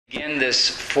Begin this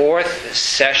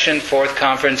fourth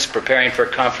conference, preparing for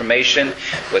confirmation,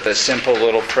 with a simple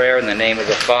little prayer in the name of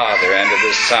the Father, and of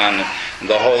the Son, and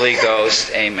the Holy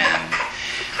Ghost. Amen.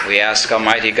 We ask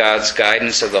Almighty God's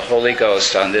guidance of the Holy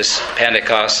Ghost on this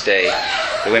Pentecost day,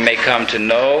 that we may come to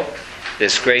know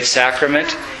this great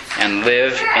sacrament and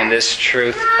live in this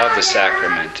truth of the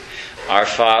sacrament. Our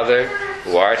Father,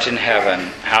 who art in heaven,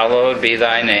 hallowed be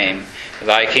thy name.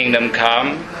 Thy kingdom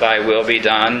come, thy will be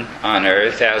done, on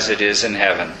earth as it is in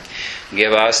heaven.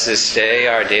 Give us this day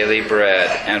our daily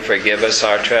bread, and forgive us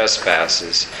our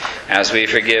trespasses, as we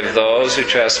forgive those who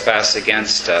trespass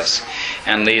against us.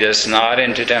 And lead us not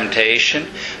into temptation,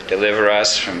 deliver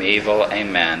us from evil.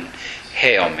 Amen.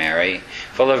 Hail Mary,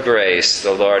 full of grace,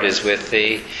 the Lord is with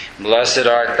thee. Blessed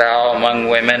art thou among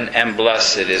women, and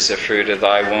blessed is the fruit of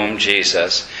thy womb,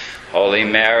 Jesus. Holy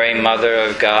Mary, Mother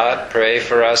of God, pray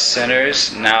for us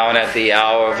sinners, now and at the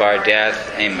hour of our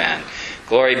death. Amen.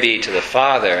 Glory be to the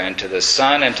Father, and to the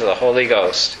Son, and to the Holy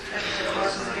Ghost.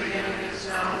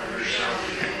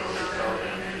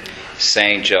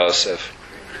 Saint Joseph,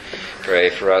 pray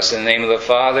for us in the name of the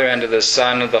Father, and of the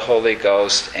Son, and of the Holy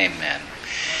Ghost. Amen.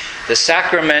 The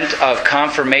sacrament of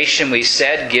confirmation, we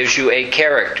said, gives you a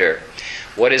character.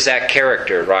 What is that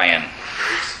character, Ryan?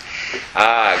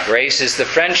 Grace is the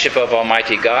friendship of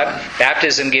Almighty God.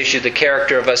 Baptism gives you the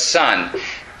character of a son.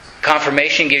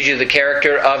 Confirmation gives you the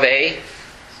character of a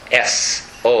S-O-L-D-I-E-R,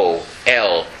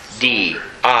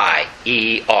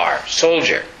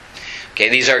 soldier. Okay,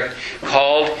 these are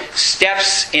called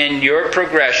steps in your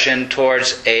progression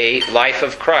towards a life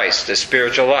of Christ, a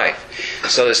spiritual life.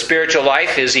 So the spiritual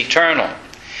life is eternal.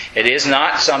 It is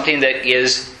not something that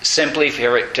is simply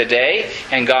for today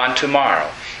and gone tomorrow.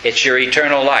 It's your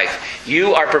eternal life.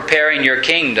 You are preparing your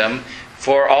kingdom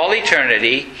for all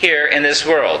eternity here in this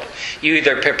world. You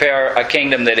either prepare a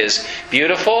kingdom that is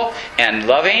beautiful and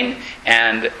loving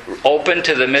and open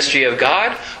to the mystery of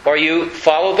God, or you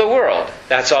follow the world.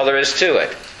 That's all there is to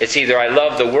it. It's either I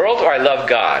love the world or I love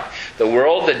God. The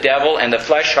world, the devil, and the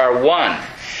flesh are one.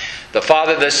 The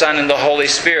Father, the Son, and the Holy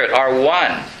Spirit are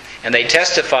one. And they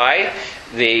testify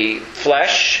the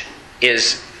flesh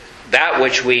is that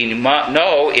which we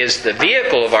know is the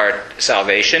vehicle of our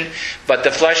salvation, but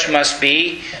the flesh must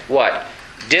be what?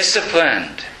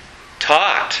 Disciplined,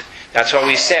 taught. That's what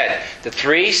we said. The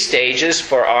three stages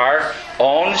for our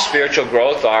own spiritual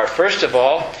growth are, first of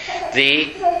all,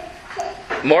 the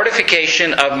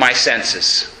mortification of my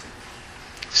senses.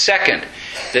 Second,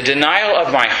 the denial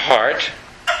of my heart.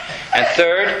 And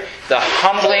third, the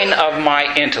humbling of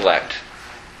my intellect.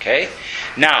 Okay?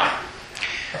 Now,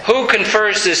 who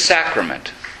confers this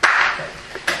sacrament?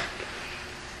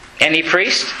 Any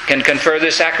priest can confer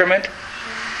this sacrament?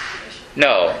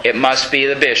 No, it must be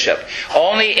the bishop.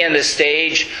 Only in the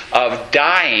stage of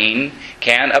dying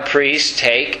can a priest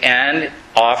take and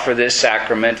offer this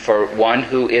sacrament for one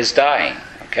who is dying.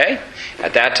 Okay?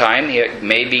 At that time, he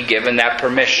may be given that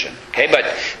permission. Okay? But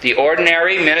the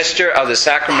ordinary minister of the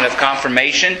sacrament of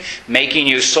confirmation, making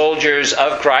you soldiers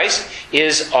of Christ,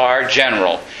 is our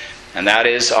general. And that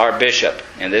is our bishop.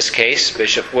 In this case,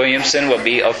 Bishop Williamson will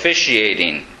be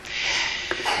officiating.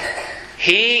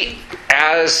 He,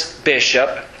 as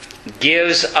bishop,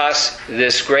 gives us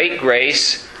this great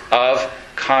grace of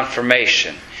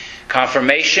confirmation.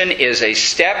 Confirmation is a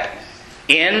step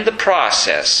in the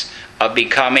process of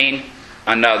becoming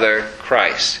another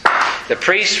Christ. The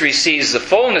priest receives the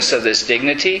fullness of this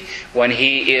dignity when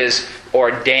he is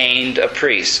ordained a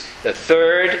priest. The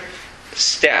third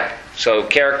step. So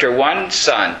character 1,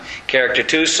 son. Character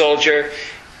 2, soldier.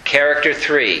 Character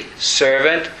 3,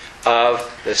 servant of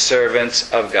the servants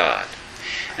of God.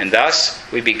 And thus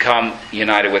we become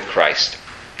united with Christ.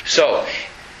 So,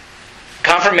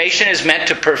 confirmation is meant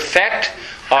to perfect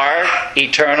our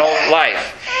eternal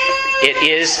life. It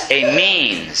is a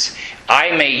means.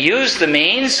 I may use the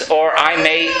means or I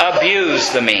may abuse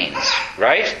the means.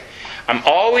 Right? I'm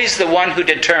always the one who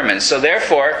determines. So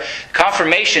therefore,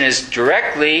 confirmation is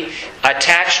directly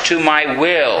attached to my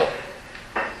will.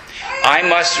 I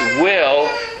must will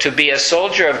to be a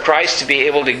soldier of Christ, to be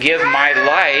able to give my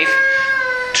life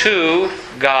to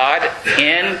God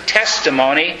in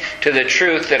testimony to the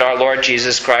truth that our Lord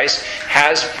Jesus Christ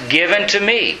has given to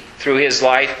me through His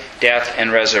life, death,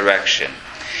 and resurrection.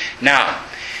 Now,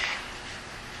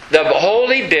 the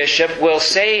holy bishop will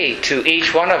say to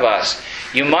each one of us,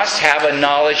 you must have a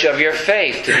knowledge of your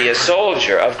faith to be a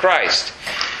soldier of Christ.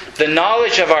 The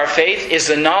knowledge of our faith is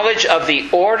the knowledge of the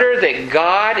order that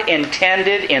God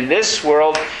intended in this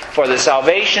world for the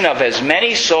salvation of as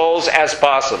many souls as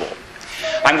possible.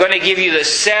 I'm going to give you the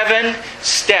 7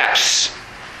 steps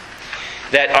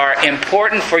that are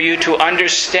important for you to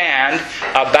understand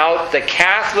about the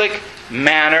Catholic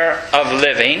manner of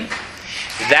living,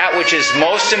 that which is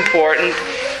most important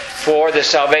for the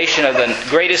salvation of the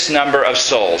greatest number of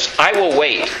souls. I will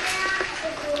wait.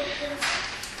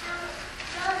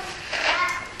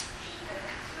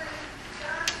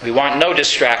 We want no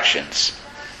distractions.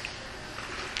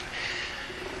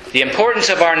 The importance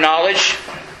of our knowledge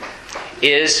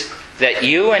is that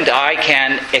you and I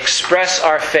can express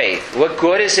our faith. What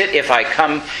good is it if I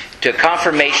come to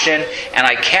confirmation and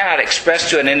I cannot express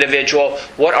to an individual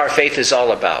what our faith is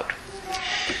all about?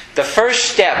 The first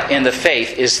step in the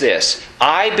faith is this.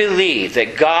 I believe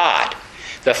that God,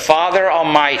 the Father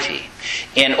Almighty,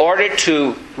 in order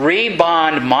to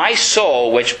rebond my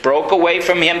soul, which broke away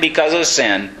from Him because of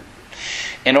sin,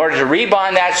 in order to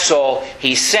rebond that soul,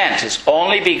 He sent His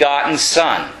only begotten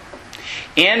Son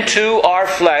into our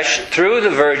flesh through the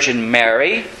Virgin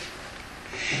Mary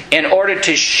in order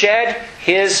to shed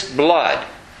His blood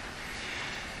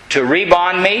to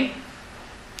rebond me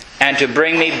and to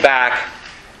bring me back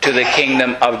to the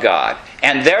kingdom of God.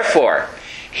 And therefore,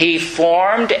 He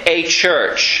formed a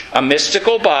church, a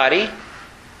mystical body,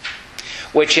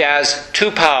 which has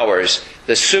two powers.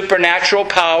 The supernatural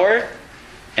power,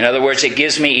 in other words, it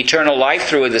gives me eternal life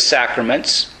through the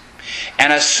sacraments,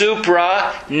 and a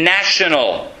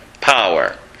supranational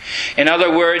power. In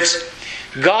other words,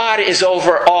 God is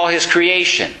over all His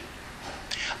creation.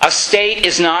 A state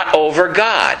is not over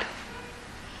God.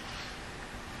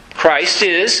 Christ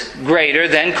is greater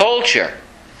than culture.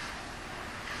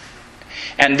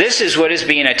 And this is what is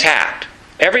being attacked.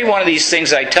 Every one of these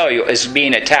things I tell you is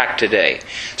being attacked today.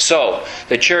 So,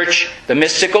 the church, the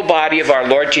mystical body of our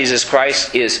Lord Jesus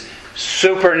Christ, is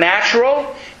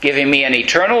supernatural, giving me an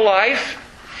eternal life,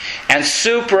 and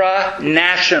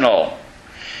supranational.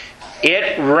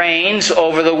 It reigns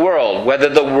over the world, whether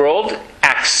the world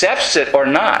accepts it or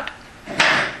not.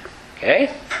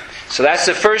 Okay? So that's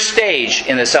the first stage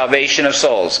in the salvation of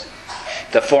souls.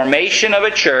 The formation of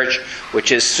a church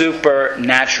which is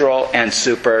supernatural and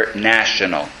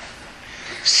supranational.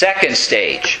 Second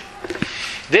stage.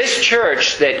 This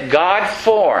church that God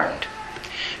formed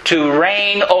to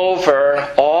reign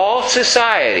over all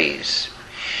societies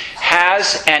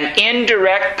has an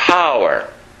indirect power.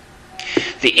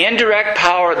 The indirect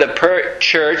power of the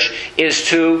church is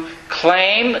to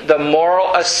claim the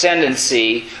moral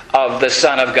ascendancy of the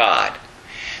Son of God.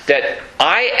 That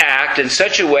I act in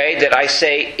such a way that I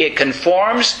say it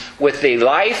conforms with the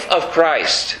life of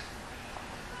Christ.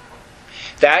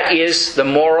 That is the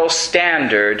moral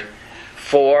standard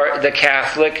for the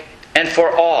Catholic and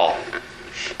for all.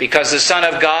 Because the Son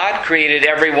of God created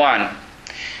everyone.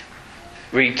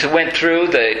 We went through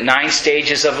the 9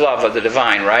 stages of love of the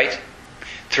divine, right?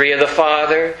 3 of the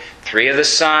Father, 3 of the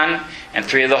Son, and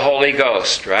 3 of the Holy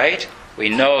Ghost, right? We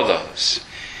know those.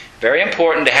 Very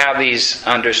important to have these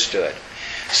understood.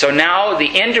 So now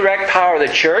the indirect power of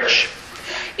the church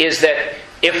is that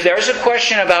if there's a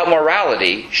question about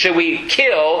morality, should we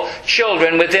kill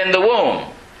children within the womb?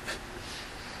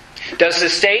 Does the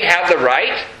state have the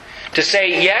right to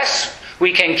say, yes,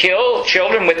 we can kill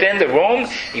children within the womb?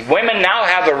 Women now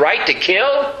have the right to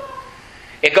kill?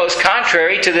 It goes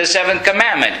contrary to the 7th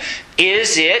commandment.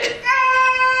 Is it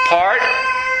part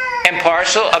and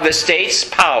parcel of the state's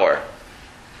power?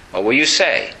 What will you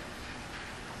say?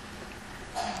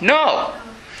 No.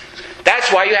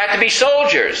 That's why you have to be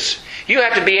soldiers. You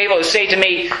have to be able to say to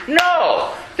me,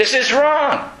 no, this is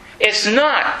wrong. It's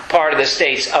not part of the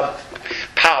state's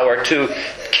power to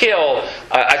kill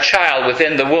a child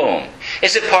within the womb.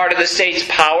 Is it part of the state's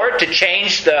power to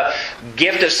change the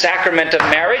gift of sacrament of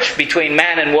marriage between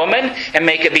man and woman and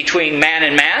make it between man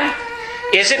and man?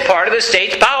 Is it part of the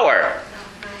state's power?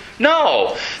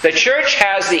 No. The church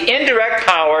has the indirect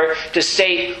power to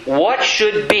state what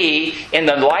should be in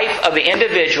the life of the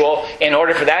individual in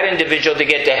order for that individual to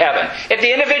get to heaven. If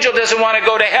the individual doesn't want to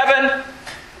go to heaven,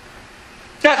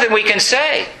 nothing we can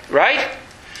say, right?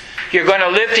 You're going to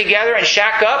live together and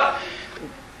shack up?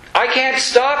 I can't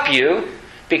stop you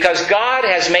because God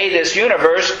has made this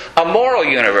universe a moral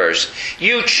universe.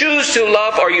 You choose to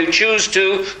love or you choose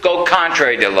to go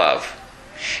contrary to love.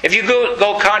 If you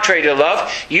go contrary to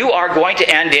love, you are going to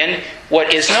end in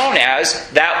what is known as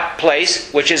that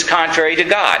place which is contrary to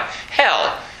God.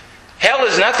 Hell. Hell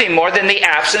is nothing more than the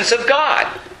absence of God.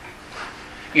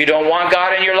 You don't want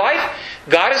God in your life?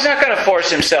 God is not going to force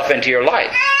Himself into your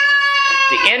life.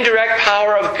 The indirect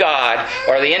power of God,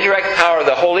 or the indirect power of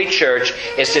the Holy Church,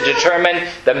 is to determine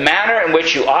the manner in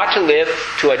which you ought to live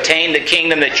to attain the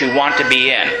kingdom that you want to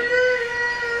be in.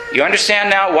 You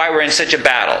understand now why we're in such a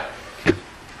battle?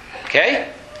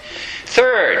 Okay?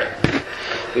 Third,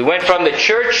 We went from the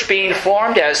church being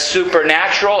formed as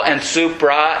supernatural and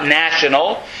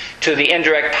supranational to the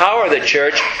indirect power of the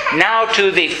church, now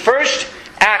to the first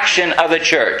action of the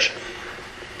church.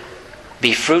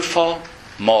 Be fruitful,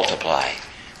 multiply,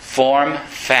 form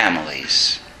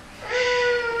families.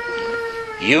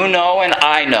 You know and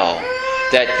I know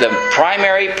that the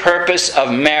primary purpose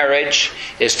of marriage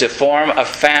is to form a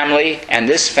family, and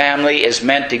this family is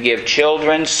meant to give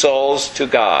children souls to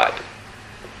God.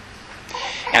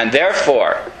 And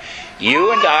therefore,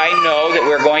 you and I know that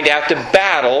we're going to have to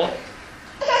battle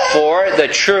for the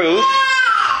truth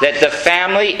that the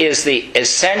family is the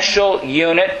essential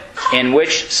unit in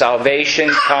which salvation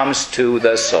comes to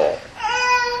the soul.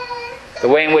 The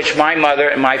way in which my mother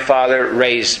and my father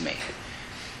raised me.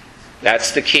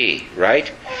 That's the key,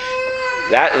 right?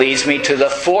 That leads me to the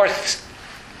fourth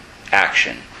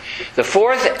action. The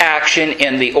fourth action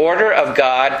in the order of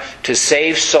God to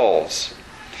save souls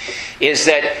is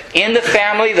that in the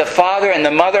family, the father and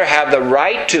the mother have the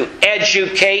right to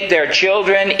educate their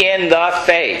children in the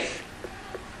faith.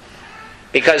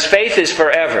 Because faith is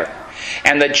forever.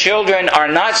 And the children are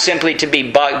not simply to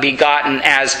be begotten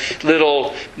as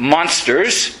little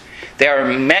monsters. They are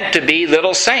meant to be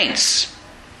little saints.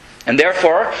 And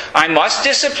therefore, I must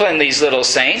discipline these little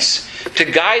saints to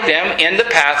guide them in the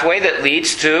pathway that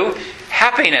leads to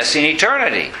happiness in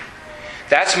eternity.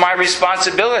 That's my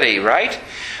responsibility, right?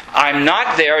 I'm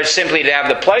not there simply to have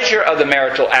the pleasure of the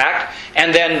marital act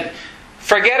and then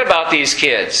forget about these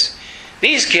kids.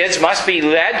 These kids must be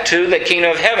led to the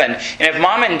kingdom of heaven. And if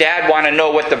mom and dad want to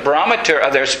know what the barometer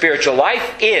of their spiritual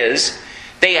life is,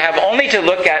 they have only to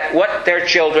look at what their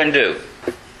children do.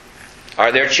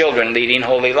 Are their children leading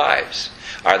holy lives?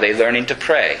 Are they learning to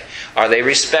pray? Are they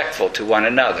respectful to one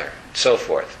another? And so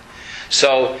forth.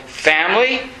 So,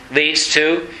 family leads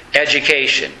to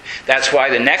education. That's why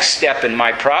the next step in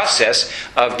my process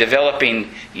of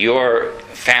developing your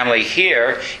family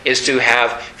here is to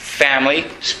have family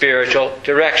spiritual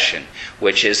direction,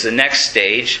 which is the next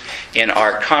stage in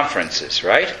our conferences,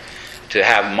 right? To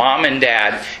have mom and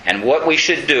dad and what we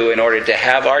should do in order to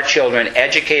have our children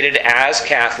educated as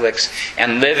Catholics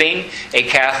and living a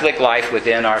Catholic life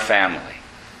within our family.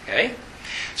 Okay?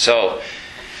 So,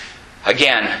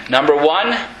 again, number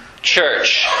one,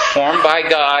 church, formed by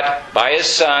God, by His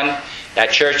Son.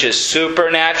 That church is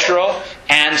supernatural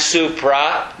and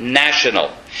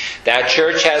supranational. That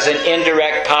church has an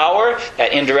indirect power.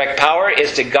 That indirect power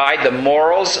is to guide the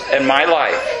morals in my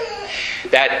life.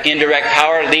 That indirect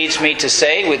power leads me to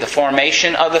say, with the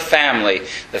formation of the family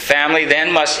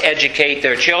then must educate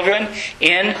their children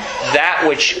in that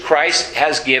which Christ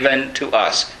has given to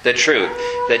us, the truth,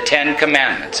 the 10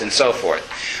 Commandments, and so forth.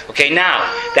 Okay,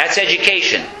 now, that's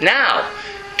education. Now,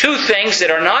 two things that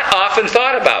are not often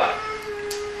thought about.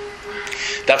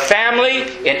 The family,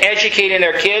 in educating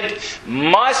their kid,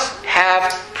 must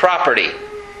have property.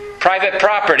 Private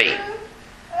property.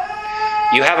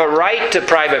 You have a right to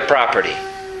private property.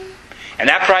 And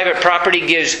that private property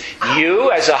gives you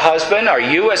as a husband or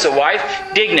you as a wife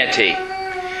dignity.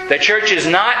 The church is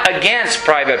not against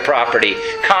private property,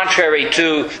 contrary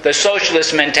to the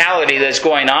socialist mentality that's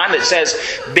going on that says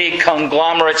big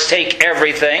conglomerates take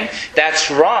everything.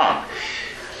 That's wrong.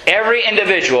 Every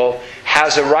individual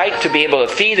has a right to be able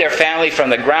to feed their family from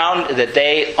the ground that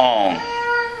they own.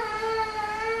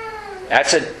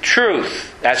 That's a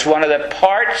truth. That's one of the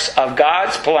parts of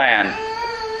God's plan.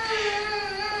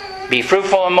 Be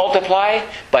fruitful and multiply,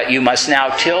 but you must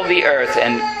now till the earth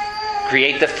and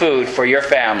create the food for your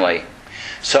family.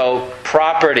 So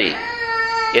property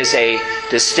is a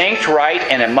distinct right,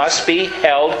 and it must be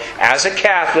held as a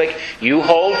Catholic. You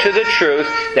hold to the truth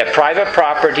that private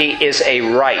property is a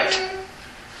right.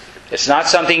 It's not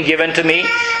something given to me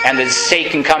and the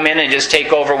state can come in and just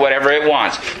take over whatever it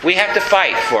wants. We have to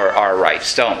fight for our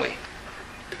rights, don't we?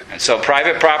 And so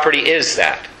private property is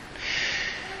that.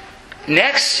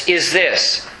 Next is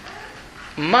this: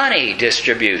 money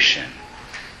distribution.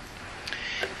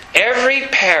 Every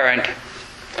parent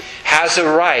has a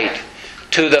right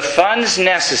to the funds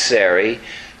necessary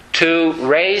to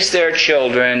raise their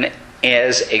children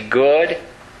as a good,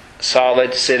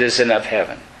 solid citizen of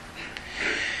heaven.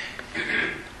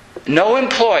 No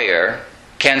employer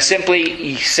can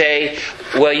simply say,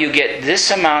 well, you get this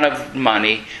amount of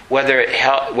money,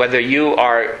 whether you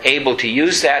are able to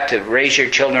use that to raise your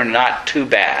children or not, too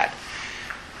bad.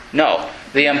 No,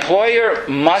 the employer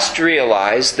must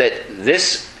realize that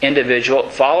this individual,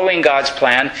 following God's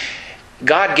plan,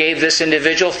 God gave this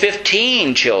individual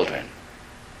 15 children.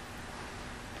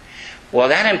 Well,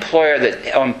 that employer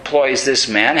that employs this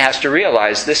man has to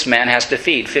realize this man has to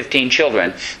feed 15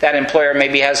 children. That employer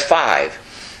maybe has 5.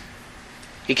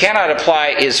 he cannot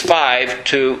apply his 5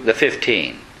 to the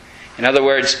 15. In other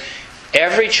words,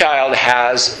 every child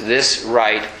has this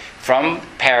right from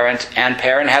parent, and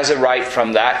parent has a right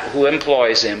from that who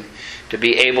employs him to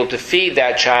be able to feed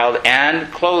that child and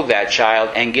clothe that child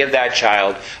and give that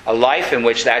child a life in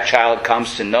which that child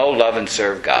comes to know, love, and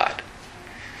serve God.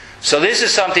 So this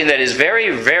is something that is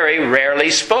very, very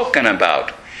rarely spoken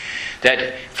about.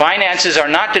 That finances are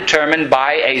not determined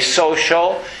by a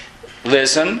socialism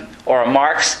or a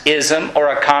Marxism or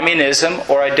a communism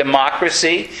or a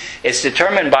democracy. It's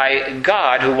determined by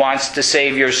God who wants to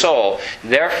save your soul.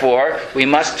 Therefore, we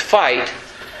must fight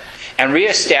and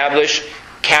reestablish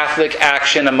Catholic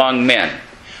action among men,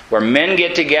 where men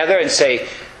get together and say,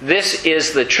 this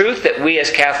is the truth that we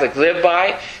as Catholics live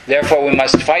by, therefore we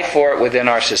must fight for it within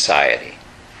our society.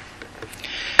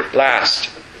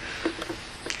 Last,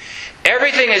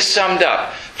 everything is summed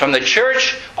up, from the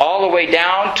church all the way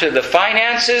down to the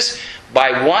finances,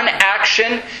 by one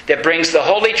action that brings the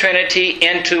Holy Trinity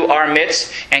into our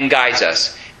midst and guides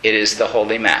us. It is the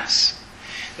Holy Mass.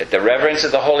 That the reverence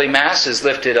of the Holy Mass is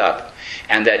lifted up,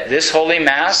 and that this Holy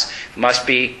Mass must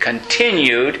be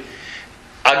continued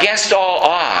against all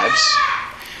odds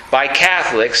by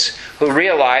Catholics who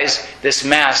realize this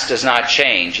Mass does not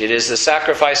change. It is the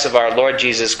sacrifice of our Lord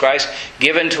Jesus Christ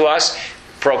given to us,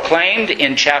 proclaimed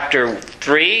in chapter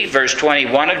 3, verse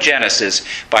 21 of Genesis,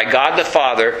 by God the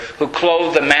Father, who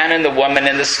clothed the man and the woman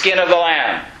in the skin of the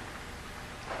Lamb.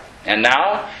 And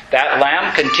now, that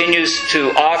Lamb continues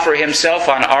to offer himself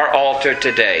on our altar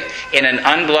today, in an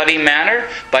unbloody manner,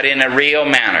 but in a real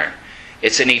manner.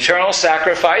 It's an eternal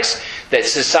sacrifice that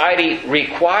society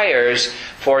requires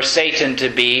for Satan to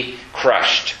be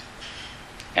crushed.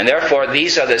 And therefore,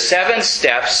 these are the 7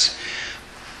 steps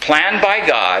planned by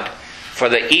God for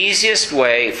the easiest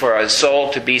way for a soul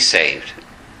to be saved.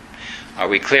 Are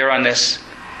we clear on this?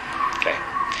 Okay.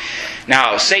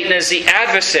 Now, Satan is the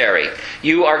adversary.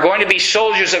 You are going to be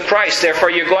soldiers of Christ,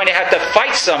 therefore you're going to have to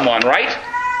fight someone, right?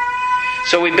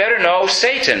 So we better know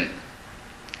Satan.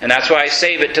 And that's why I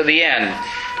save it to the end.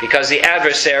 Because the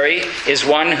adversary is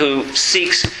one who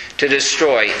seeks to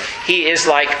destroy. He is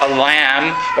like a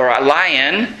lamb or a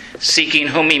lion seeking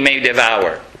whom he may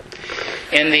devour.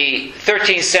 In the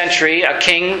 13th century, a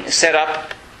king set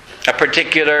up a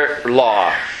particular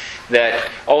law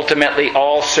that ultimately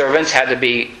all servants had to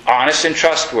be honest and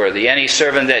trustworthy. Any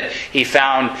servant that he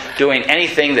found doing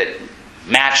anything that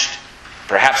matched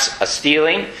perhaps a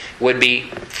stealing would be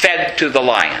fed to the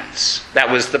lions.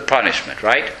 That was the punishment,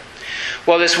 right?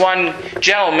 Well, this one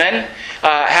gentleman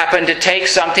happened to take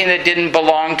something that didn't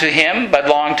belong to him, but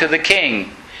belonged to the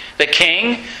king. The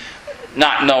king,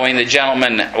 not knowing the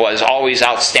gentleman was always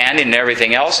outstanding and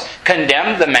everything else,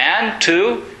 condemned the man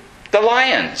to the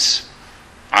lions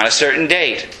on a certain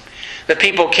date. The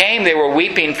people came, they were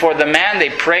weeping for the man, they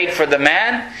prayed for the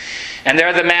man, and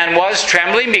there the man was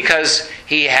trembling because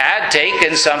he had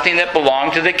taken something that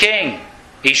belonged to the king.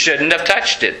 He shouldn't have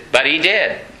touched it, but he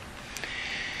did.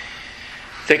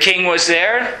 The king was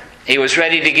there, he was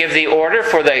ready to give the order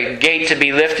for the gate to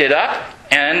be lifted up,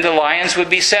 and the lions would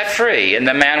be set free, and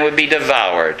the man would be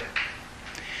devoured.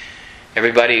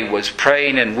 Everybody was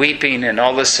praying and weeping, and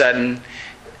all of a sudden,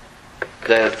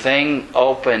 the thing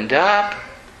opened up,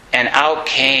 and out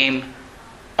came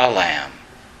a lamb.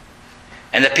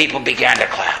 And the people began to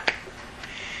clap.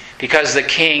 Because the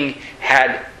king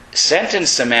had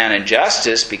sentenced the man in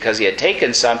justice because he had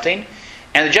taken something,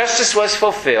 and the justice was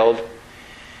fulfilled,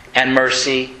 and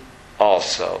mercy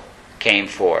also came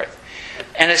forth.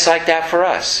 And it's like that for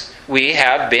us. We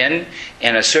have been,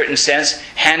 in a certain sense,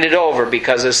 handed over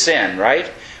because of sin,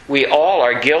 right? We all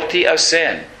are guilty of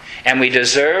sin, and we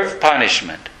deserve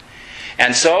punishment.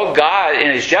 And so God,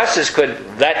 in His justice,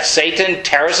 could let Satan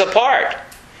tear us apart.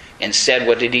 Instead,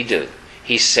 what did He do?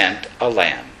 He sent a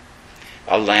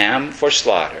lamb for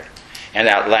slaughter. And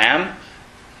that lamb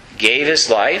gave his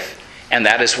life, and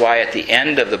that is why at the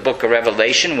end of the book of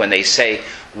Revelation, when they say,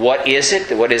 what is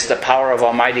it? What is the power of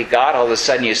Almighty God? All of a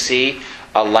sudden you see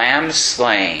a lamb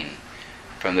slain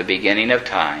from the beginning of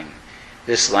time.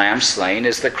 This lamb slain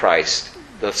is the Christ,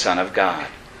 the Son of God.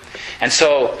 And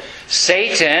so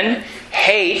Satan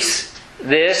hates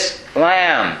this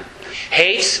lamb,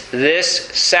 hates this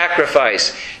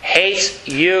sacrifice, hates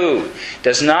you,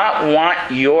 does not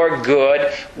want your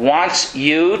good, wants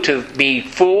you to be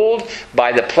fooled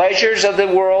by the pleasures of the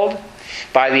world,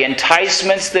 by the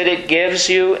enticements that it gives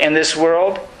you in this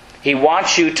world. He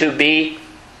wants you to be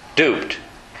duped.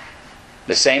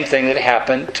 The same thing that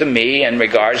happened to me in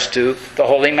regards to the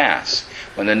Holy Mass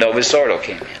when the Novus Ordo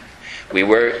came in. We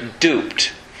were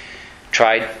duped.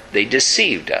 They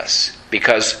deceived us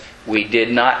because We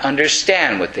did not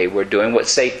understand what they were doing, what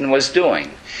Satan was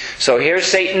doing. So here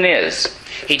Satan is.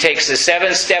 He takes the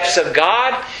 7 steps of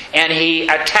God and he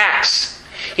attacks.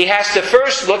 He has to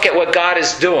first look at what God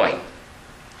is doing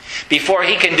before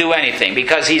he can do anything.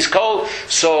 Because he's God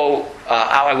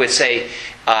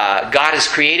is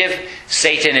creative,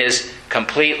 Satan is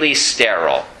completely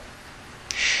sterile.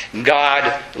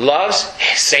 God loves,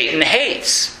 Satan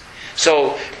hates.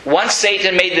 So once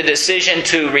Satan made the decision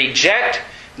to reject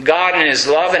God and His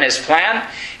love and His plan,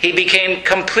 he became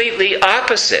completely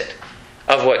opposite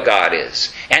of what God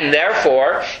is. And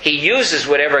therefore, he uses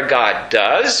whatever God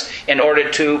does in order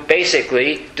to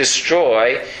basically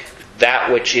destroy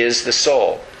that which is the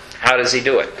soul. How does he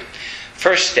do it?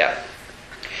 First step.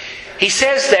 He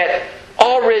says that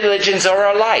all religions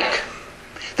are alike.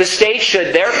 The state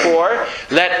should therefore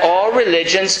let all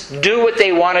religions do what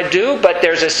they want to do, but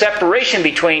there's a separation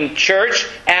between church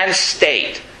and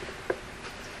state.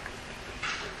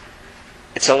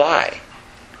 It's a lie.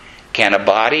 Can a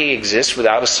body exist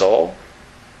without a soul?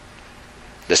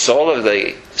 The soul of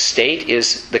the state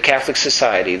is the Catholic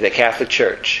society, the Catholic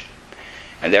Church.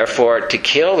 And therefore, to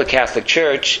kill the Catholic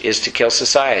Church is to kill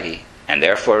society. And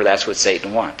therefore, that's what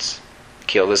Satan wants.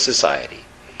 Kill the society.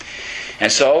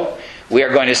 And so, we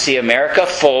are going to see America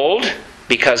fold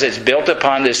because it's built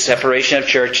upon this separation of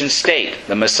church and state.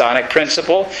 The Masonic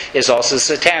principle is also the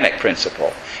Satanic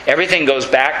principle. Everything goes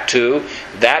back to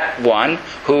that one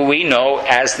who we know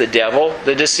as the devil,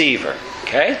 the deceiver.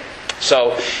 Okay?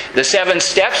 So, the 7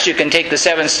 steps, you can take the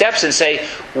 7 steps and say,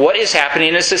 what is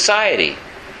happening in society?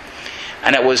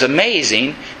 And it was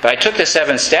amazing, but I took the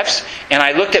 7 steps and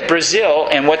I looked at Brazil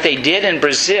and what they did in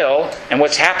Brazil and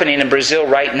what's happening in Brazil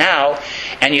right now,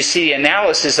 and you see the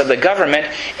analysis of the government.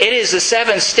 It is the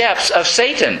 7 steps of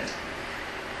Satan.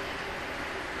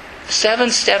 7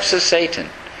 steps of Satan.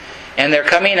 And they're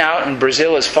coming out and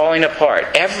Brazil is falling apart.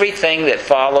 Everything that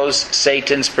follows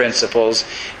Satan's principles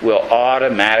will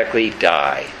automatically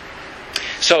die.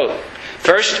 So,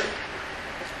 first,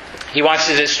 he wants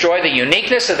to destroy the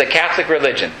uniqueness of the Catholic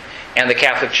religion and the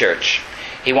Catholic Church.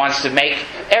 He wants to make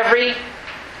every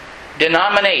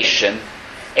denomination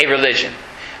a religion.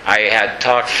 I had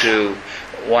talked to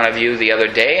one of you the other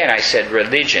day and I said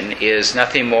religion is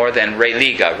nothing more than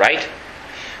religa, right?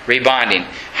 Rebonding.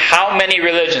 How many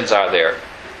religions are there?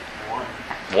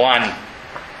 One.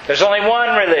 There's only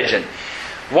one religion.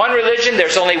 One religion,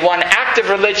 there's only one act of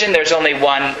religion, there's only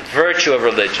one virtue of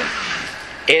religion.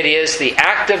 It is the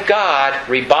act of God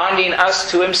rebonding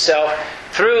us to Himself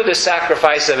through the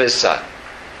sacrifice of His Son.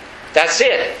 That's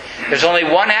it. There's only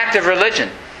one act of religion.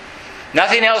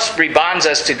 Nothing else rebonds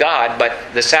us to God but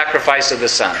the sacrifice of the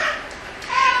Son.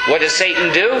 What does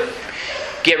Satan do?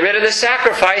 Get rid of the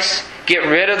sacrifice. Get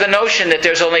rid of the notion that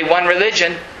there's only one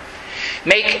religion.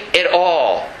 Make it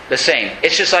all the same.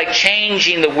 It's just like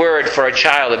changing the word for a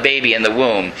child, a baby in the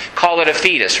womb. Call it a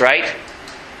fetus, right?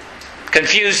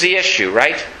 Confuse the issue,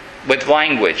 right? With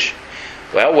language.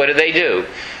 Well, what do?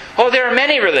 Oh, there are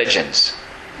many religions.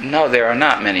 No, there are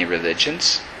not many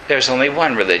religions. There's only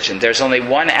one religion. There's only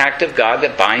one act of God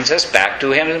that binds us back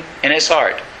to Him in His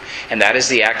heart. And that is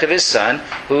the act of His Son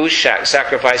who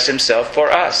sacrificed Himself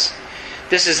for us.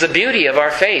 This is the beauty of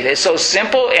our faith. It's so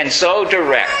simple and so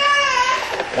direct.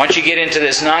 Once you get into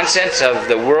this nonsense of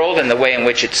the world and the way in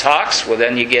which it talks, well,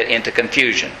 then you get into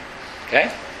confusion.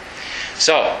 Okay?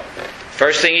 So,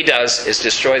 first thing he does is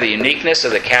destroy the uniqueness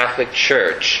of the Catholic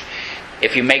Church.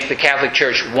 If you make the Catholic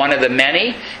Church one of the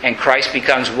many, and Christ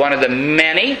becomes one of the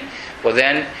many, well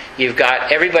then you've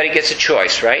got, everybody gets a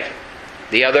choice, right?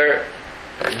 The other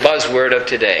buzzword of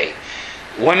today.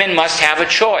 Women must have a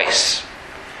choice.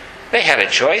 They had a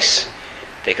choice.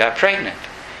 They got pregnant.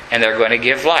 And they're going to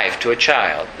give life to a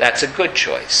child. That's a good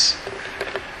choice.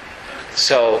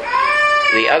 So,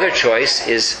 the other choice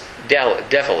is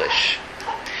devilish.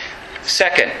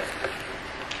 Second,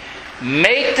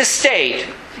 make the state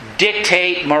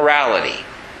dictate morality.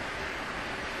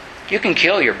 You can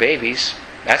kill your babies.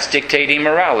 That's dictating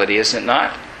morality, is it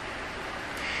not?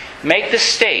 Make the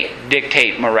state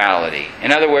dictate morality.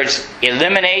 In other words,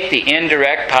 eliminate the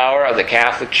indirect power of the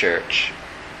Catholic Church.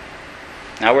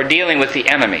 Now we're dealing with the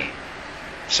enemy.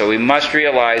 So we must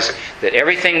realize that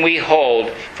everything we hold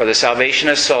for the salvation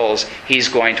of souls, he's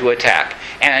going to attack.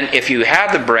 And if you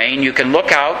have the brain, you can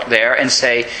look out there and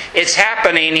say, it's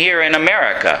happening here in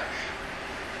America.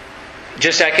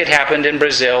 Just like it happened in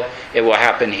Brazil, it will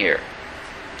happen here.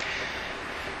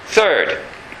 Third,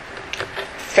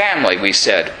 family, we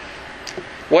said.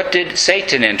 What did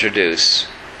Satan introduce?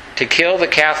 To kill the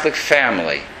Catholic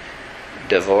family.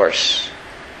 Divorce.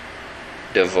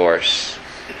 Divorce.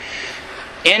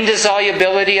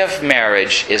 Indissolubility of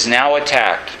marriage is now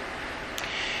attacked.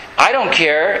 I don't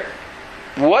care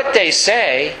what they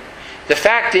say. The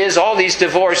fact is, all these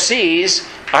divorcees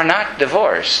are not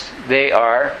divorced. They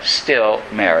are still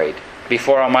married.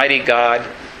 Before Almighty God,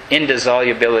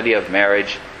 indissolubility of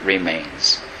marriage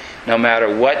remains. No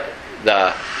matter what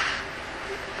the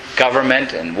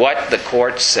government and what the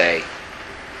courts say.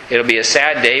 It'll be a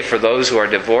sad day for those who are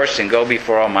divorced and go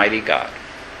before Almighty God.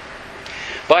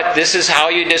 But this is how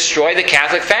you destroy the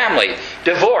Catholic family.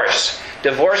 Divorce.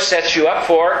 Divorce sets you up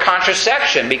for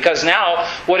contraception, because now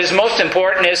what is most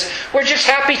important is we're just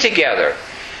happy together.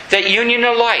 That union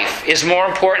of life is more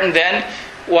important than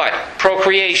what?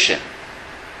 Procreation.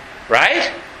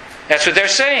 Right? That's what they're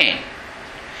saying.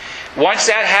 Once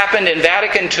that happened in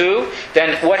Vatican II,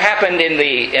 then what happened in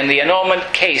the annulment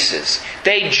cases?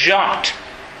 They jumped.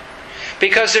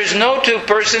 Because there's no two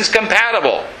persons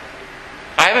compatible.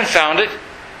 I haven't found it.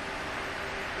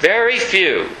 Very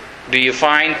few do you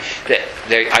find that.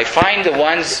 I find the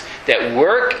ones that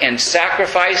work and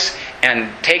sacrifice and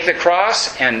take the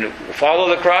cross and follow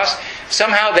the cross,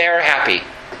 somehow they are happy.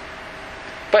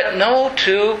 But no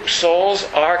two souls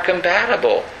are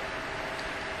compatible.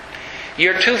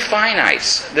 You're two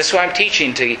finites. This is what I'm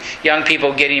teaching to young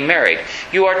people getting married.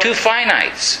 You are two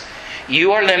finites.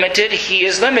 You are limited, he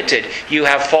is limited. You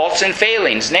have faults and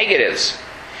failings, negatives.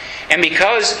 And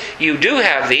because you do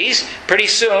have these, pretty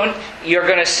soon you're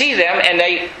going to see them and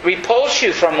they repulse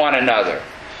you from one another.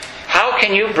 How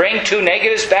can you bring two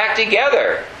negatives back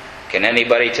together? Can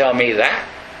anybody tell me that?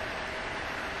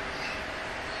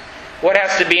 What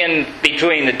has to be in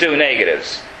between the two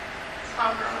negatives?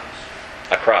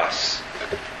 A cross.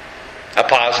 A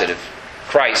positive.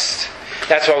 Christ.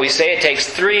 That's why we say it takes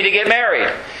three to get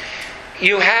married.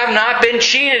 You have not been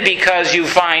cheated because you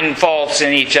find faults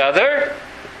in each other.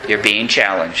 You're being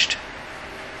challenged.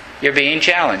 You're being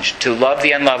challenged to love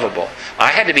the unlovable. I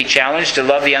had to be challenged to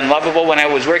love the unlovable when I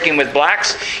was working with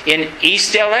blacks in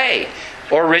East LA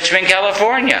or Richmond,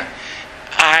 California.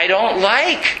 I don't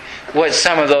like what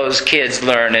some of those kids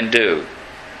learn and do.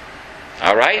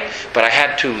 All right? But I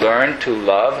had to learn to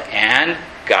love and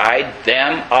guide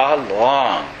them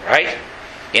along, right?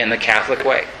 In the Catholic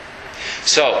way.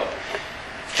 So,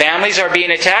 families are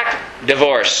being attacked.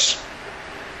 Divorce.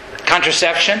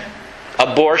 Contraception.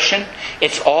 Abortion.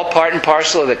 It's all part and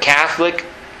parcel of the Catholic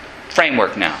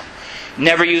framework now.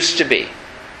 Never used to be.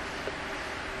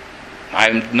 I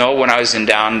know when I was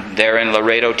down there in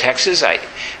Laredo, Texas,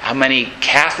 how many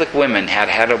Catholic women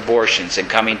had abortions and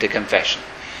coming to confession.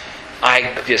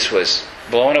 I just was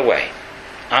blown away.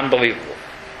 Unbelievable.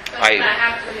 Doesn't that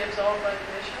have to be absolved by the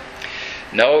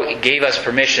bishop? No, it gave us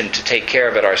permission to take care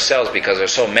of it ourselves because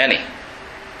there's so many.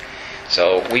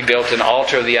 So we built an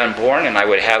altar of the unborn, and I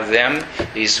would have them,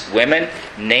 these women,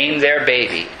 name their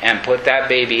baby and put that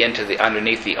baby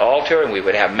underneath the altar, and we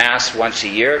would have Mass once a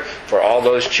year for all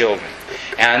those children.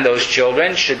 And those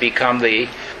children should become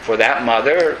for that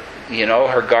mother,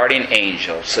 her guardian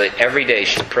angel, so that every day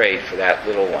she prayed for that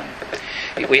little one.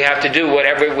 We have to do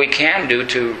whatever we can do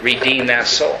to redeem that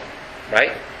soul,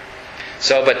 right?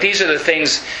 So, but these are the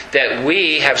things that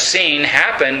we have seen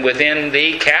happen within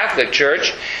the Catholic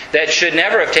Church that should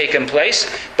never have taken place,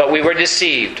 but we were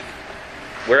deceived.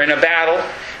 We're in a battle,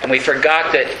 and we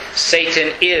forgot that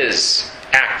Satan is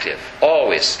active,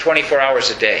 always, 24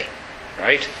 hours a day,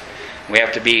 right? We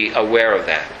have to be aware of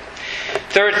that.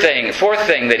 Fourth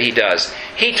thing that he does,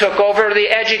 he took over the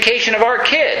education of our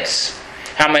kids.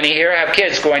 How many here have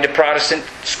kids going to Protestant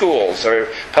schools or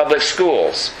public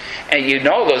schools? And you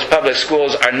know those public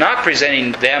schools are not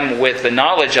presenting them with the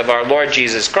knowledge of our Lord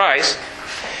Jesus Christ.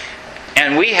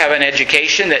 And we have an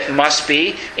education that must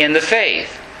be in the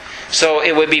faith. So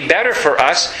it would be better for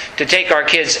us to take our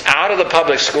kids out of the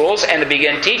public schools and to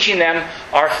begin teaching them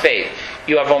our faith.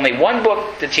 You have only one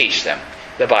book to teach them,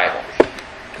 the Bible.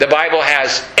 The Bible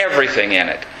has everything in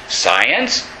it.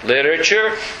 Science,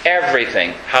 literature,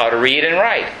 everything. How to read and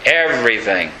write,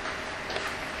 everything.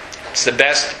 It's the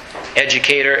best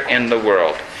educator in the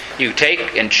world. You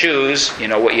take and choose,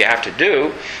 what you have to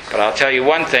do, but I'll tell you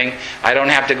one thing, I don't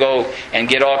have to go and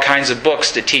get all kinds of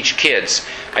books to teach kids.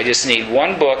 I just need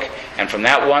one book, and from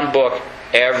that one book,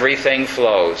 everything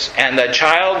flows. And the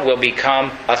child will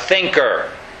become a thinker,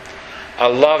 a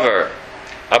lover,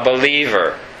 a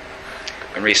believer,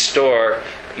 and restore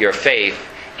your faith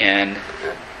in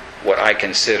what I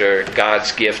consider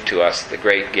God's gift to us, the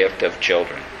great gift of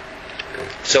children.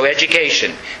 So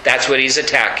education, that's what he's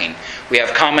attacking. We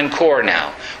have Common Core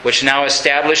now, which now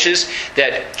establishes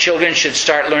that children should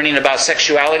start learning about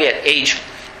sexuality at age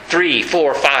 3,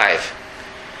 4, 5.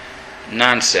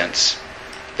 Nonsense.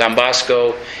 Don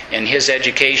Bosco, in his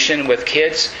education with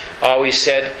kids, always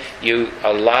said, you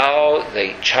allow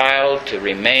the child to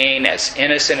remain as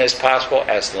innocent as possible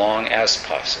as long as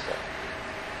possible.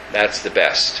 That's the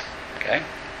best. Okay?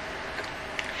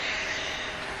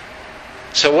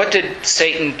 So what did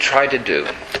Satan try to do?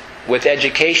 With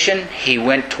education, he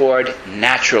went toward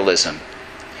naturalism.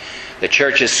 The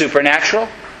church is supernatural.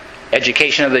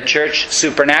 Education of the church,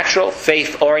 supernatural,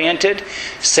 faith-oriented.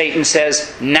 Satan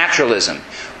says naturalism.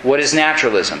 What is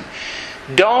naturalism?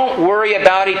 Don't worry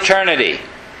about eternity.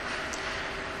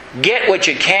 Get what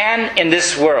you can in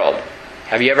this world.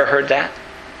 Have you ever heard that?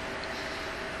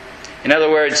 In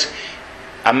other words,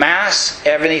 amass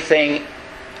everything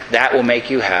that will make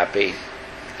you happy.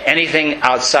 Anything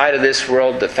outside of this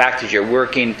world, the fact that you're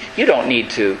working, you don't need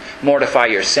to mortify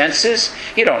your senses.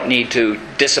 You don't need to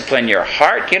discipline your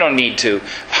heart. You don't need to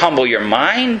humble your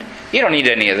mind. You don't need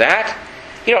any of that.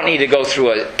 You don't need to go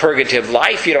through a purgative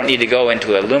life. You don't need to go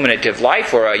into a illuminative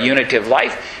life or a unitive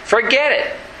life. Forget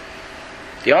it.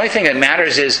 The only thing that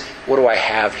matters is, what do I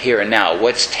have here and now?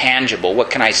 What's tangible?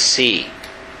 What can I see?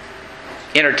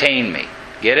 Entertain me.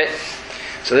 Get it?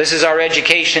 So this is our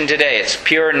education today. It's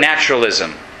pure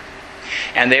naturalism.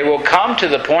 And they will come to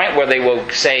the point where they will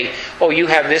say, oh, you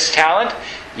have this talent,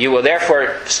 you will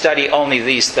therefore study only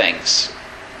these things.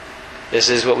 This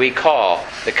is what we call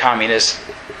the communist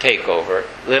takeover,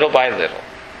 little by little.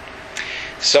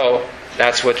 So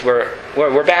that's what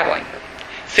we're battling.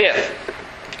 Fifth,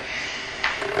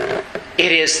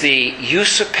 it is the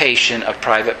usurpation of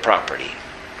private property.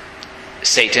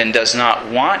 Satan does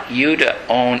not want you to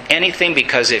own anything,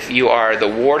 because if you are the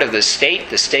ward of the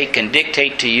state can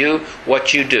dictate to you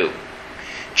what you do.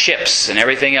 Chips and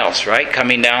everything else, right?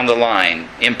 Coming down the line,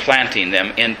 implanting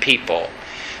them in people.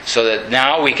 So that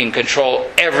now we can control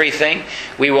everything.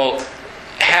 We will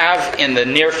have in the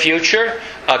near future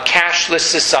a cashless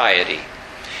society.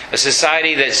 A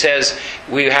society that says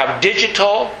we have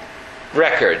digital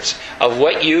records of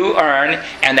what you earn,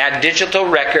 and that digital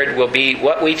record will be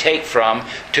what we take from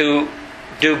to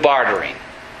do bartering.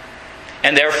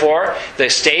 And therefore, the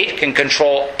state can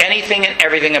control anything and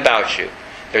everything about you.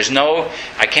 There's no,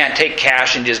 I can't take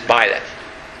cash and just buy that.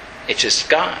 It's just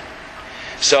gone.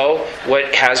 So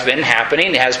what has been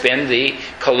happening has been the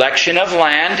collection of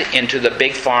land into the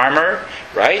big farmer,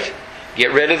 right?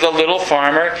 Get rid of the little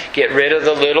farmer, get rid of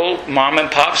the little mom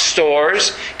and pop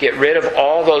stores, get rid of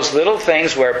all those little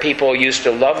things where people used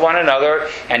to love one another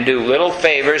and do little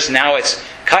favors. Now it's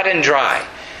cut and dry.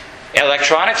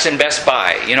 Electronics and Best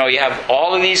Buy. You have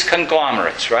all of these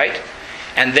conglomerates, right?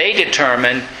 And they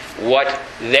determine what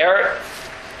their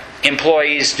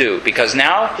employees do. Because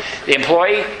now, the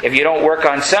employee, if you don't work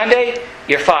on Sunday,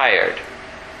 you're fired.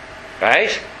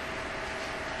 Right?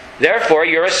 Therefore,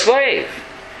 you're a slave.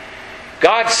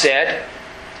 God said,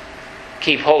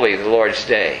 keep holy the Lord's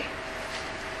day.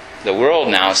 The world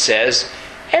now says,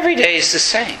 every day is the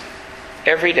same.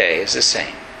 Every day is the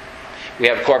same. We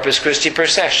have Corpus Christi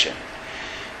procession.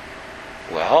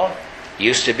 Well,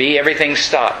 used to be everything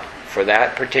stopped for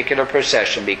that particular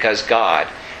procession because God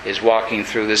is walking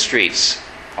through the streets,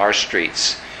 our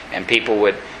streets, and people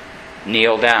would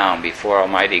kneel down before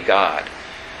Almighty God.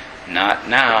 Not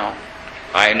now.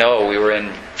 I know we were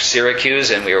in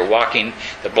Syracuse and we were walking,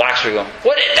 the blacks were going,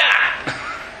 what is that?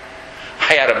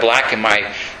 I had a black and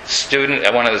my student,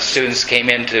 one of the students came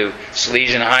into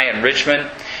Salesian High in Richmond,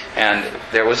 and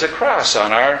there was a cross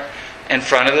on in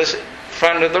front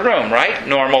of the room, right?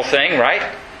 Normal thing,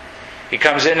 right? He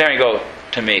comes in there and he goes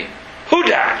to me, who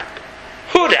dat?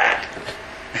 Who dat?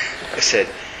 I said,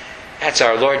 that's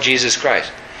our Lord Jesus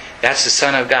Christ. That's the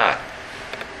Son of God.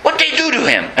 What they do to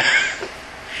him?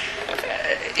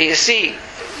 You see,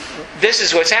 this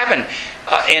is what's happened.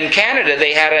 In Canada,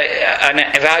 they had an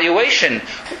evaluation.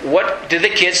 What do the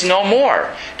kids know more?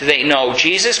 Do they know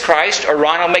Jesus Christ or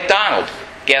Ronald McDonald?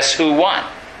 Guess who won?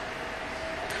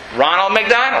 Ronald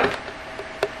McDonald.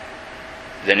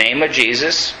 The name of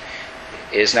Jesus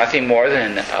is nothing more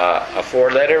than a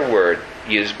four-letter word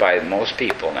used by most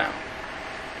people now.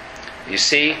 You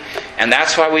see? And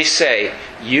that's why we say,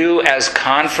 you as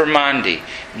confirmandi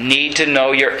need to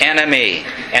know your enemy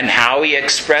and how he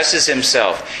expresses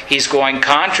himself. He's going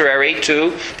contrary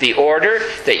to the order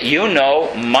that you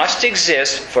know must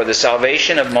exist for the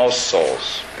salvation of most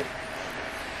souls.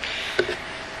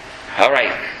 All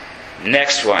right,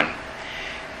 next one.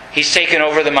 He's taken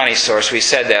over the money source. We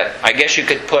said that. I guess you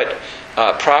could put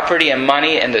property and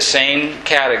money in the same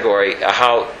category,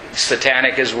 how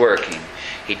satanic is working.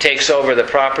 He takes over the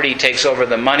property, he takes over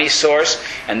the money source,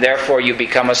 and therefore you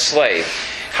become a slave.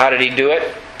 How did he do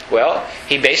it? Well,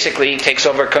 he basically takes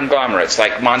over conglomerates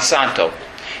like Monsanto.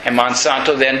 And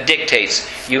Monsanto then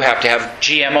dictates you have to have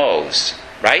GMOs,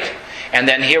 right? And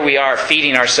then here we are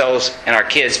feeding ourselves and our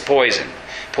kids poison.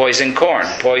 Poison corn,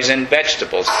 poison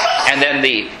vegetables. And then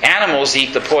the animals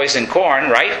eat the poison corn,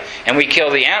 right? And we kill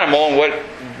the animal, and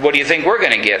what do you think we're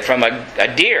going to get from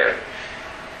a deer?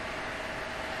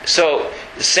 So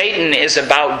Satan is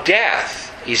about death.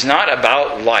 He's not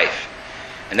about life.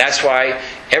 And that's why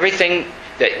everything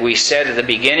that we said at the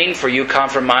beginning for you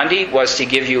confirmandi was to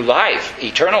give you life,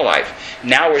 eternal life.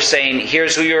 Now we're saying,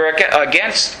 here's who you're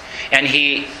against. And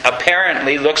he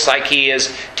apparently looks like he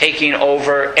is taking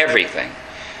over everything.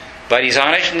 But he's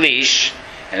on a leash,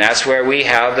 and that's where we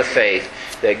have the faith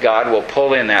that God will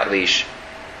pull in that leash.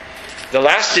 The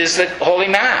last is the Holy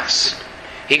Mass.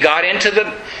 He got into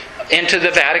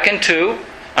the Vatican II,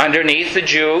 underneath the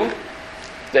Jew.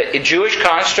 The Jewish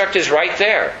construct is right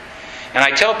there. And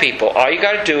I tell people, all you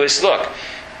got to do is look.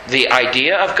 The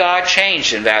idea of God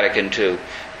changed in Vatican II.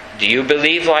 Do you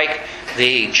believe like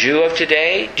the Jew of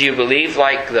today? Do you believe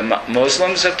like the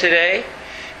Muslims of today?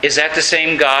 Is that the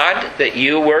same God that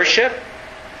you worship?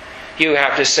 You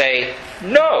have to say,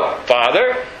 no,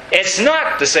 Father, it's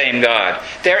not the same God.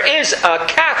 There is a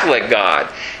Catholic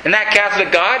God. And that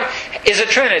Catholic God is a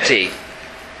Trinity.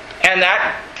 And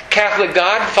that Catholic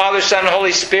God, Father, Son, and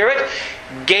Holy Spirit,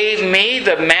 gave me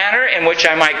the manner in which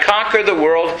I might conquer the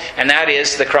world, and that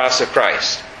is the cross of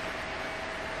Christ.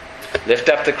 Lift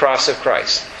up the cross of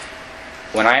Christ.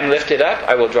 When I am lifted up,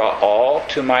 I will draw all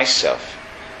to myself.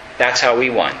 That's how we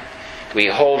won. We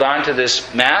hold on to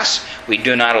this Mass. We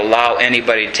do not allow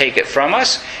anybody to take it from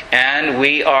us. And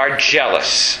we are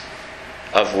jealous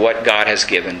of what God has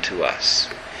given to us.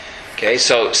 Okay,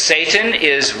 so Satan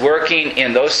is working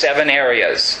in those 7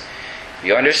 areas.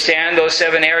 You understand those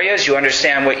 7 areas? You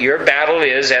understand what your battle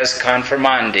is as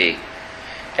confirmandi,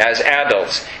 as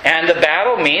adults. And the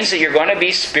battle means that you're going to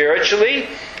be spiritually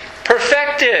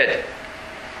perfected.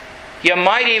 You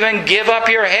might even give up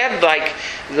your head like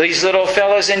these little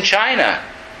fellas in China.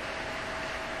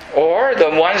 Or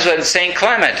the ones with St.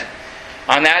 Clement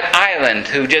on that island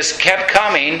who just kept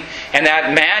coming, and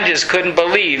that man just couldn't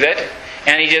believe it.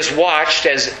 And he just watched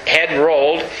as head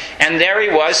rolled, and there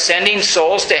he was sending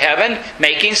souls to heaven,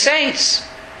 making saints.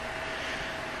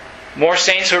 More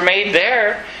saints were made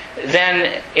there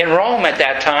than in Rome at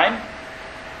that time.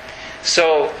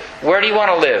 So, where do you want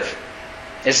to live?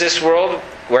 Is this world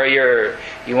where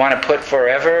you want to put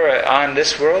forever on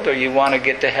this world, or you want to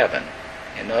get to heaven?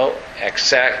 You know,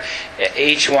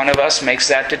 each one of us makes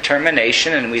that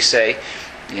determination, and we say,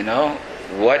 you know,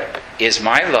 what is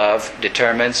my love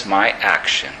determines my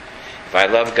action. If I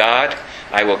love God,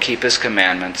 I will keep His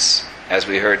commandments, as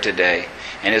we heard today.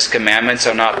 And His commandments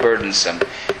are not burdensome.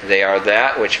 They are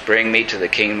that which bring me to the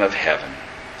kingdom of heaven.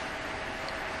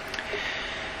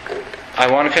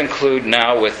 I want to conclude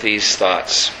now with these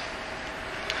thoughts.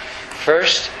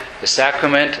 First, the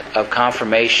sacrament of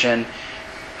confirmation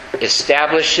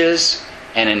establishes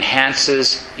and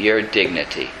enhances your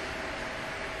dignity.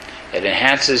 It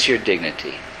enhances your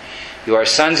dignity. You are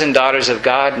sons and daughters of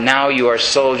God. Now you are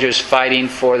soldiers fighting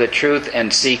for the truth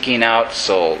and seeking out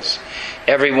souls.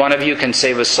 Every one of you can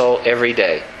save a soul every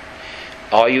day.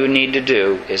 All you need to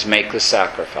do is make the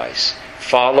sacrifice.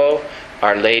 Follow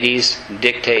Our Lady's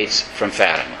dictates from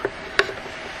Fatima.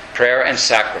 Prayer and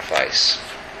sacrifice.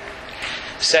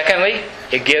 Secondly,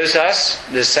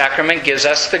 the sacrament gives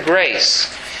us the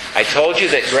grace. I told you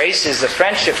that grace is the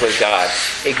friendship with God.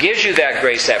 It gives you that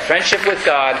grace, that friendship with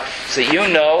God, so that you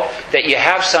know that you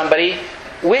have somebody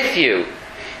with you.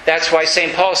 That's why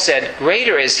St. Paul said,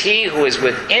 greater is He who is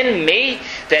within me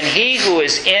than he who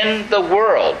is in the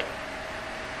world.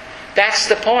 That's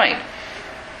the point.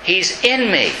 He's in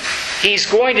me. He's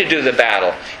going to do the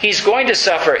battle. He's going to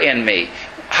suffer in me.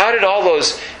 How did all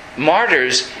those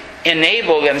martyrs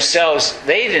enable themselves?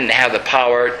 They didn't have the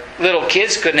power. Little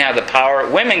kids couldn't have the power.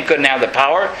 Women couldn't have the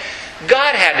power.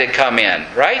 God had to come in,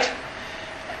 right?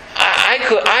 I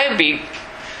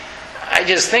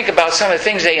just think about some of the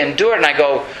things they endured, and I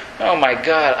go, oh my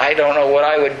God, I don't know what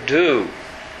I would do.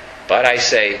 But I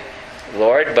say,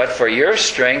 Lord, but for your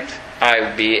strength, I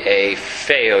would be a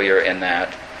failure in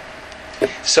that.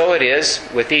 So it is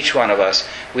with each one of us.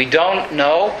 We don't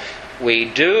know. We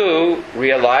do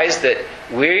realize that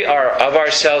we are of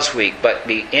ourselves weak, but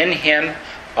in Him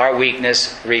our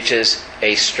weakness reaches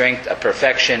a strength, a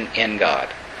perfection in God.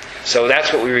 So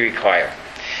that's what we require.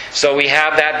 So we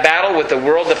have that battle with the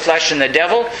world, the flesh, and the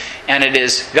devil, and it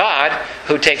is God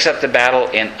who takes up the battle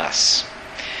in us.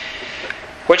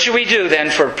 What should we do then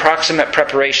for proximate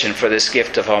preparation for this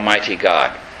gift of Almighty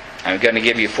God? I'm going to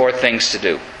give you 4 things to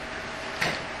do.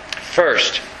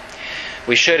 First,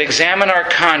 we should examine our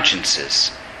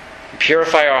consciences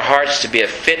Purify our hearts to be a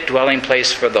fit dwelling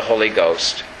place for the Holy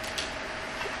Ghost.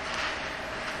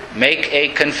 Make a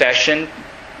confession.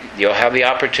 You'll have the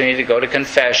opportunity to go to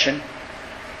confession.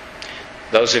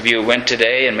 Those of you who went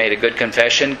today and made a good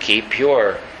confession, keep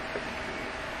pure.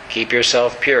 Keep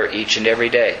yourself pure each and every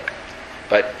day.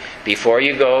 But before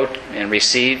you go and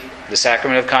receive the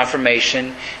sacrament of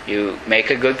confirmation, you make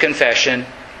a good confession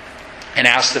and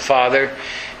ask the Father,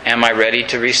 am I ready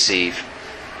to receive?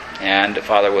 And the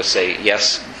Father will say,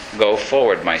 yes, go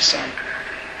forward, my son.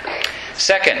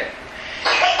 Second,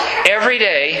 every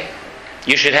day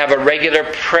you should have a regular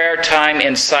prayer time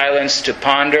in silence to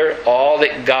ponder all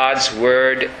that God's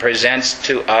Word presents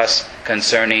to us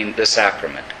concerning the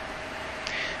sacrament.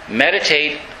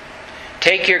 Meditate.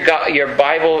 Take your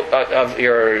Bible, of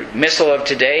your missal of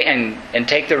today, and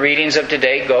take the readings of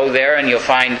today. Go there and you'll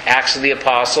find Acts of the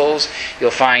Apostles. You'll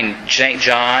find St.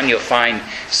 John. You'll find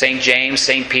St. James,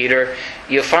 St. Peter.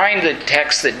 You'll find the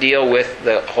texts that deal with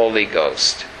the Holy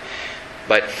Ghost.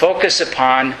 But focus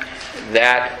upon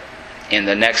that in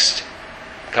the next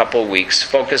couple weeks.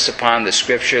 Focus upon the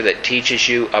Scripture that teaches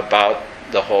you about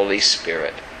the Holy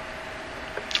Spirit.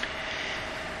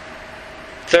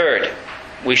 Third,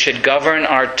 we should govern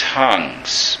our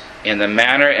tongues in the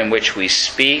manner in which we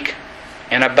speak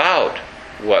and about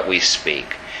what we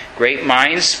speak. Great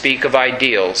minds speak of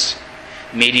ideals.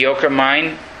 Mediocre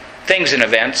mind, things and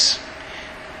events.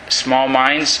 Small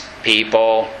minds,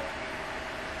 people.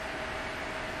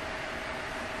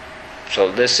 So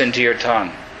listen to your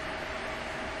tongue.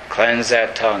 Cleanse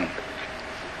that tongue.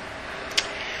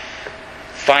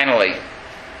 Finally,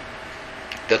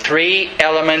 the three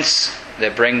elements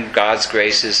that bring God's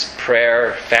graces,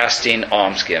 prayer, fasting,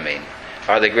 almsgiving,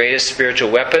 are the greatest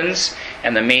spiritual weapons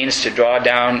and the means to draw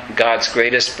down God's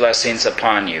greatest blessings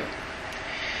upon you.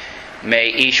 May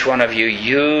each one of you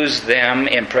use them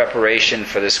in preparation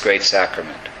for this great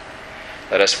sacrament.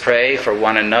 Let us pray for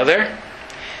one another,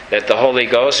 that the Holy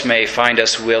Ghost may find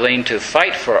us willing to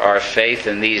fight for our faith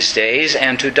in these days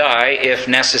and to die, if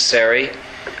necessary,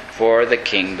 for the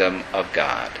kingdom of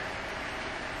God.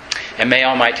 And may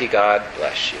Almighty God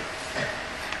bless you,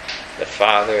 the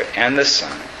Father and the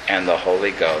Son and the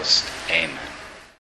Holy Ghost. Amen.